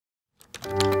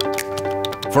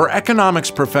For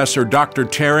economics professor Dr.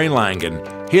 Terry Langan,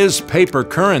 his paper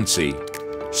currency,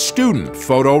 student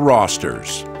photo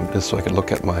rosters. Just so I could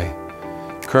look at my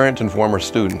current and former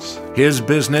students. His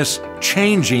business,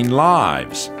 changing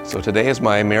lives. So today is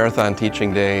my marathon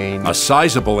teaching day. A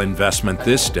sizable investment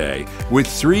this day, with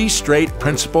 3 straight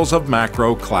principles of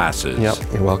macro classes. Yep,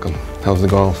 you're welcome. How's the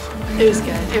golf? It was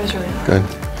good. It was really good.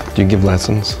 Good. Do you give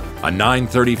lessons? A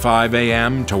 9:35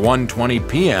 a.m. to 1:20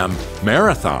 p.m.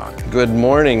 marathon. Good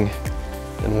morning,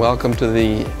 and welcome to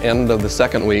the end of the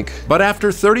second week. But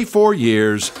after 34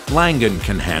 years, Langan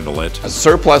can handle it. A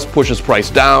surplus pushes price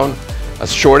down, a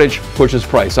shortage pushes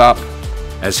price up.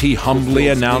 As he humbly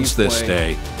announced this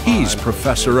day, he's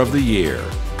Professor of the Year.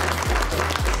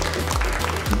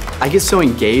 I get so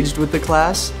engaged with the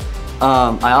class.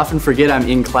 I often forget I'm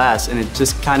in class, and it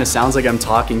just kind of sounds like I'm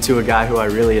talking to a guy who I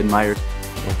really admire.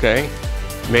 Okay,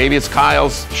 maybe it's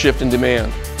Kyle's shift in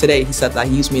demand. Today he said that,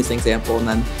 he used me as an example, and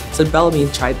then said, Bellamy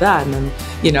tried that, and then,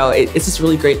 you know, it's just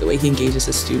really great the way he engages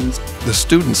his students. The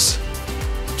students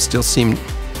still seem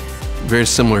very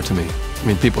similar to me. I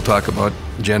mean, people talk about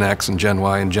Gen X and Gen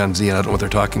Y and Gen Z, and I don't know what they're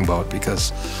talking about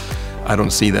because I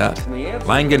don't see that.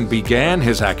 Langan began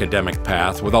his academic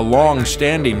path with a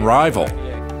long-standing rival.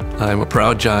 I'm a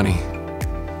proud Johnny.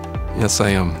 Yes, I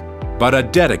am. But a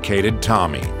dedicated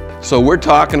Tommy. So we're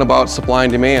talking about supply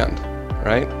and demand,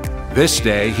 right? This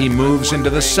day, he moves into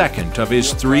the second of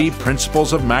his 3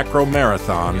 principles of macro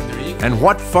marathon, and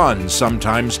what fun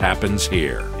sometimes happens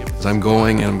here. As I'm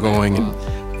going and I'm going,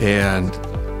 and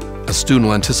a student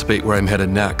will anticipate where I'm headed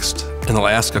next, and they'll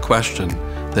ask a question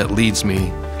that leads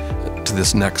me to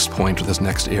this next point or this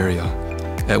next area,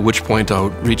 at which point I'll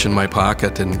reach in my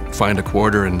pocket and find a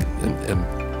quarter and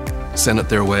send it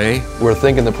their way. We're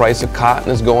thinking the price of cotton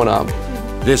is going up.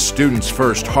 This student's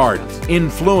first heart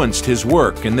influenced his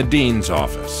work in the dean's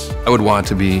office. I would want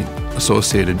to be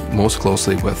associated most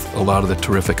closely with a lot of the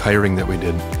terrific hiring that we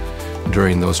did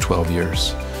during those 12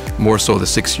 years. More so the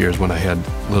 6 years when I had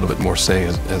a little bit more say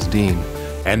as dean.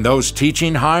 And those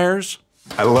teaching hires?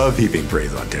 I love heaping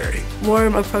praise on Terry. More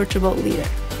approachable leader.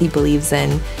 He believes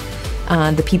in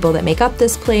the people that make up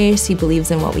this place. He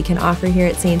believes in what we can offer here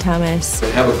at St. Thomas.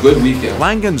 Have a good weekend.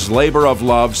 Langan's labor of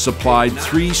love supplied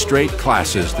 3 straight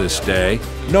classes this day.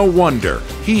 No wonder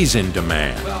he's in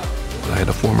demand. I had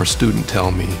a former student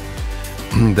tell me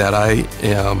that I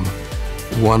am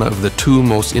one of the 2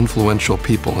 most influential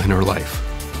people in her life.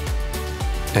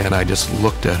 And I just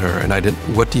looked at her and I didn't,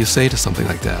 what do you say to something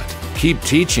like that? Keep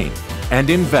teaching and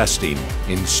investing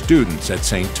in students at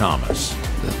St. Thomas.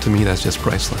 To me, that's just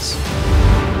priceless.